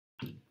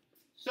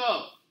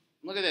So,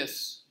 look at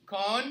this.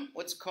 Cone.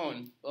 What's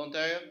cone?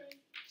 Voluntario?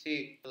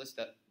 See, list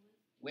that.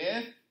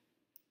 With.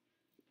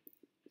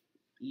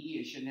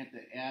 E, I shouldn't have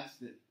to ask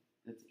that.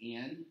 That's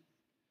and.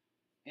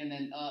 And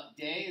then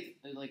day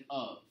is like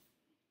of.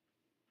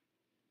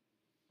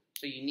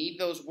 So you need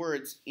those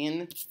words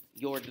in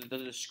the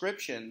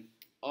description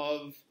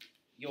of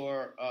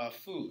your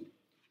food.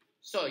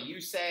 So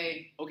you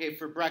say, okay,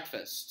 for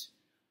breakfast,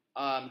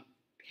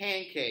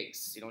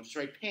 pancakes. You don't just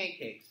write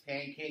pancakes.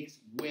 Pancakes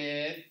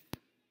with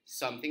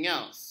something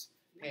else.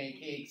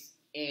 Pancakes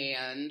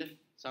and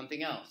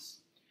something else.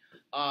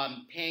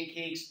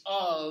 Pancakes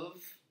of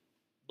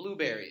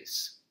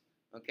blueberries.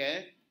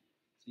 Okay?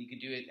 So you could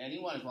do it any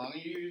one as long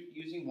as you're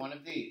using one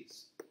of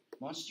these.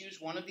 Must use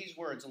one of these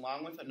words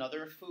along with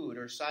another food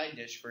or side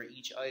dish for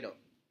each item.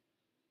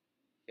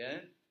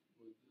 Okay?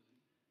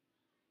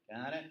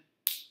 Got it?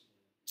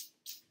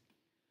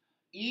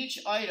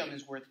 Each item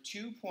is worth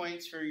 2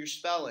 points for your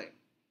spelling.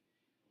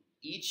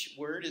 Each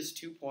word is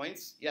 2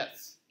 points?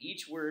 Yes.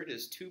 Each word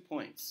is 2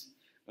 points.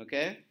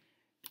 Okay?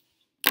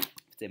 If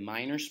it's a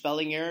minor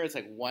spelling error, it's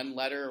like one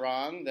letter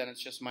wrong, then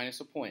it's just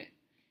minus a point.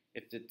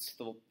 If it's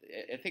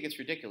I think it's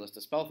ridiculous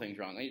to spell things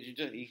wrong.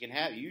 You can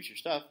use your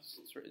stuff.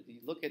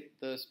 You look at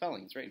the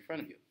spelling; it's right in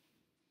front of you.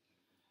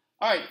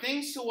 All right,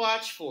 things to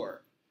watch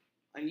for,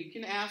 and you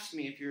can ask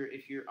me if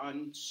you're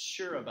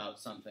unsure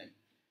about something.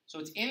 So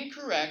it's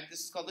incorrect.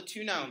 This is called the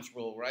two nouns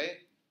rule,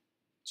 right?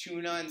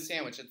 Tuna and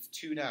sandwich. It's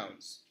two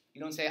nouns.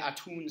 You don't say a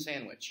tuna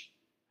sandwich.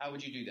 How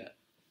would you do that,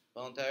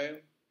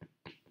 Voluntario?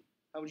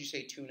 How would you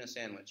say tuna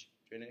sandwich,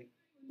 Trinity?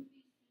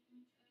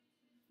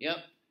 Yep.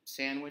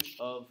 Sandwich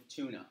of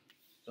tuna.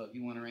 So if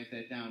you want to write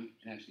that down,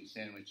 and actually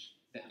sandwich.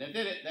 That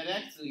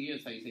actually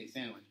is how you say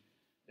sandwich.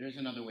 There is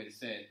another way to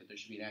say it, but there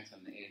should be an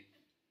accent on the A.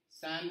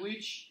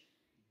 Sandwich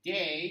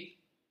de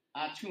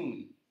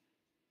atún.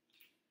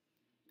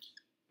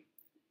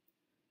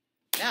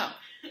 Now,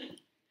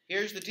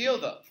 here's the deal,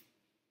 though.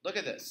 Look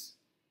at this.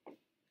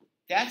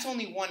 That's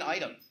only one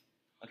item,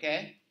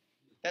 okay?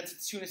 That's a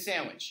tuna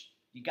sandwich.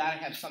 You got to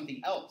have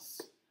something else.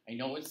 I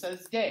know it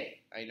says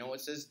day. I know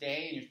it says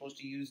day, and you're supposed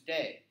to use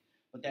day.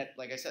 But that,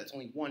 like I said, it's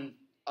only one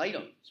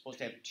item. It's supposed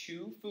to have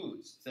two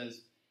foods.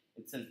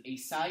 It says a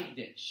side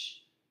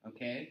dish.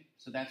 Okay?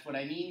 So that's what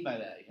I mean by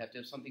that. You have to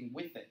have something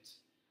with it.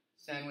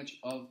 Sandwich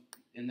of,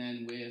 and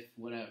then with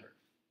whatever.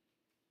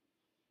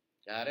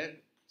 Got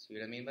it? See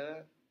what I mean by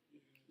that?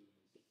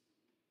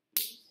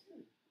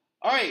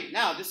 All right,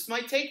 now, this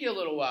might take you a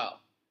little while.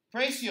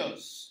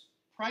 Precios.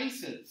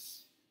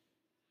 Prices.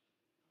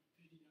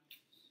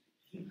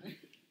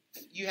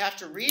 You have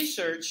to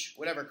research,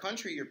 whatever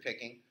country you're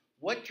picking,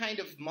 what kind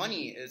of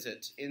money is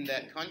it in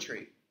that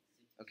country,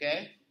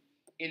 okay?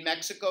 In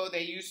Mexico,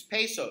 they use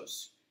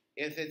pesos.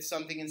 If it's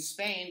something in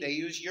Spain, they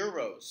use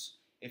euros.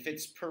 If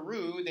it's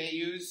Peru, they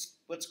use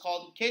what's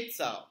called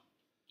quetzal,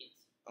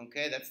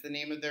 okay? That's the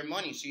name of their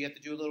money, so you have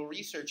to do a little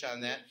research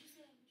on that.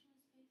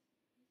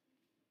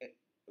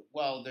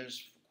 Well,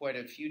 there's quite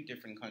a few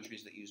different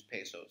countries that use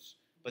pesos,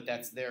 but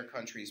that's their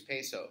country's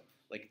peso,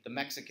 like the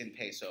Mexican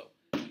peso,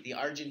 the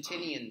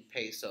Argentinian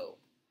peso.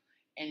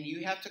 And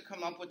you have to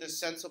come up with a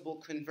sensible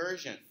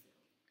conversion,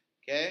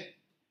 okay?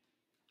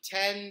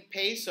 10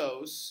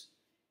 pesos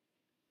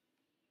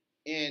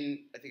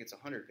in, I think it's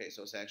 100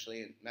 pesos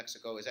actually, in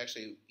Mexico is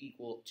actually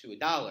equal to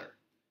 $1,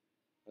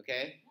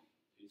 okay?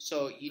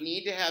 So you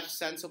need to have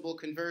sensible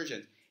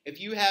conversions. If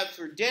you have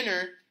for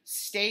dinner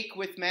steak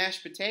with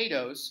mashed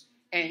potatoes,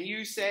 and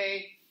you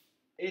say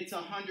it's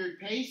 100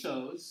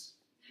 pesos,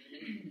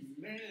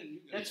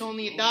 that's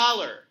only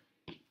 $1.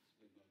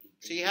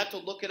 So you have to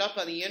look it up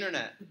on the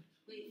internet.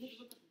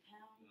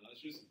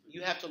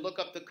 You have to look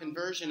up the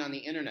conversion on the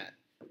internet.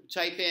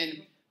 Type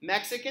in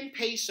Mexican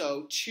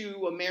peso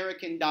to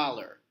American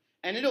dollar,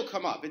 and it'll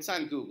come up. It's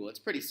on Google. It's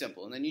pretty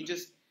simple. And then you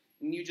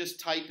just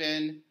type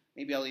in.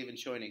 Maybe I'll even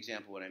show an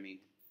example what I mean.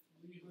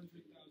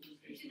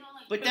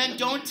 But then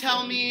don't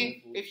tell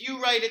me if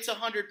you write it's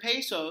 100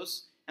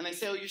 pesos, and I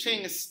say, oh, you're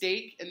saying a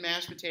steak and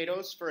mashed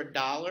potatoes for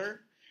 $1?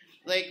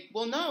 Like,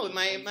 well, no,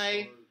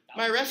 my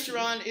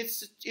restaurant,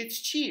 it's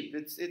cheap.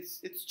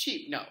 It's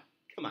cheap. No,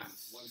 come on.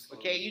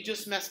 Okay, you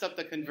just messed up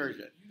the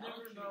conversion. You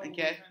never know okay? what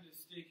kind of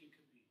steak it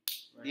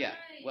could be. Yeah.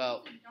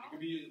 Well. It could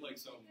be like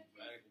some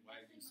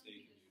Wagyu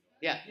steak.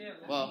 Yeah.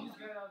 Well, He's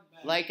got it on the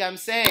back. like I'm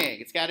saying,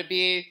 it's got to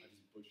be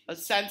a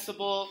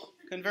sensible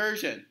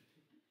conversion.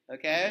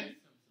 Okay.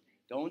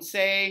 Don't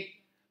say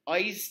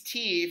iced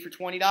tea for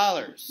 $20.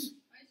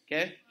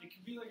 Okay. It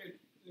could be like a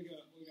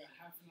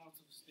half an ounce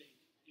of steak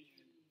and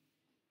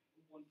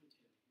one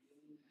potato.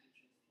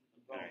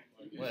 All right.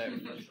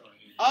 Whatever.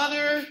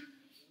 Other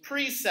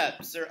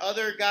precepts or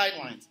other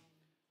guidelines.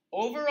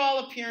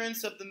 Overall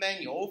appearance of the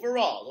menu,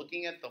 overall,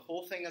 looking at the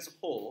whole thing as a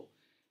whole,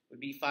 would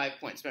be 5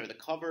 points. Remember, the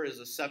cover is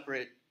a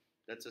separate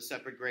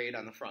grade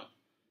on the front.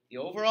 The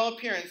overall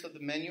appearance of the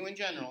menu in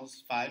general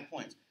is 5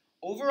 points.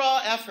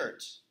 Overall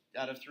effort,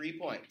 out of 3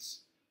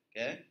 points.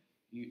 Okay?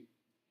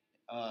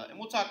 And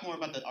we'll talk more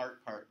about the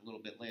art part a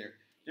little bit later.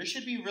 There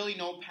should be really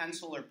no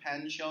pencil or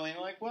pen showing,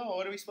 like, well,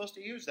 what are we supposed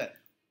to use then?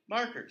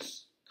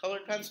 Markers.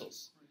 colored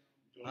pencils.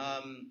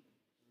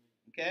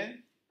 Okay?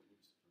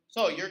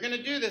 So you're going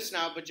to do this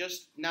now, but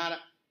just not,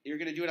 you're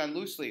going to do it on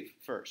loose leaf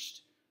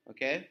first.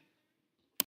 Okay?